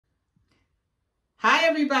Hi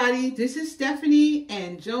everybody, this is Stephanie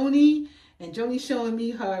and Joni, showing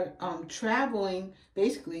me her traveling,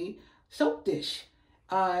 basically, soap dish.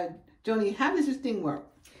 Joni, how does this thing work?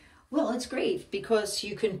 Well, it's great because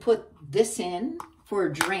you can put this in for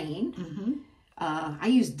a drain. Mm-hmm. I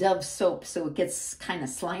use Dove soap, so it gets kind of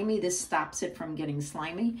slimy. This stops it from getting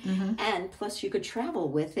slimy. Mm-hmm. And plus you could travel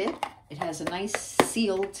with it. It has a nice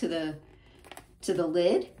seal to the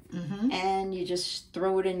lid. Mm-hmm. And you just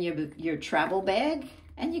throw it in your travel bag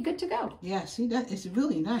and you're good to go. Yeah, see, that is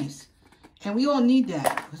really nice. And we all need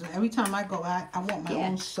that because every time I go out, I want my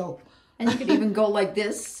own soap. And you could even go like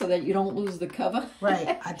this so that you don't lose the cover.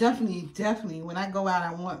 Right. I definitely, when I go out,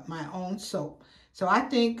 I want my own soap. So I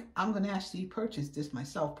think I'm going to actually purchase this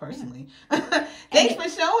myself personally. Yeah. Thanks for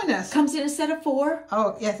showing us. Comes in a set of 4.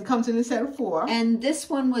 Oh, yes, it comes in a set of 4. And this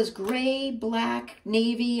one was gray, black,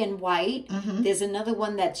 navy, and white. Mm-hmm. There's another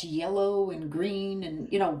one that's yellow and green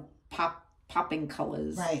and, popping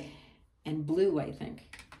colors. Right. And blue, I think.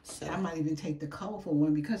 So I might even take the colorful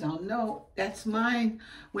one because I'll know that's mine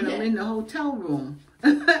when I'm in the hotel room.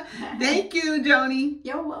 Thank you, Joni.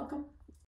 You're welcome.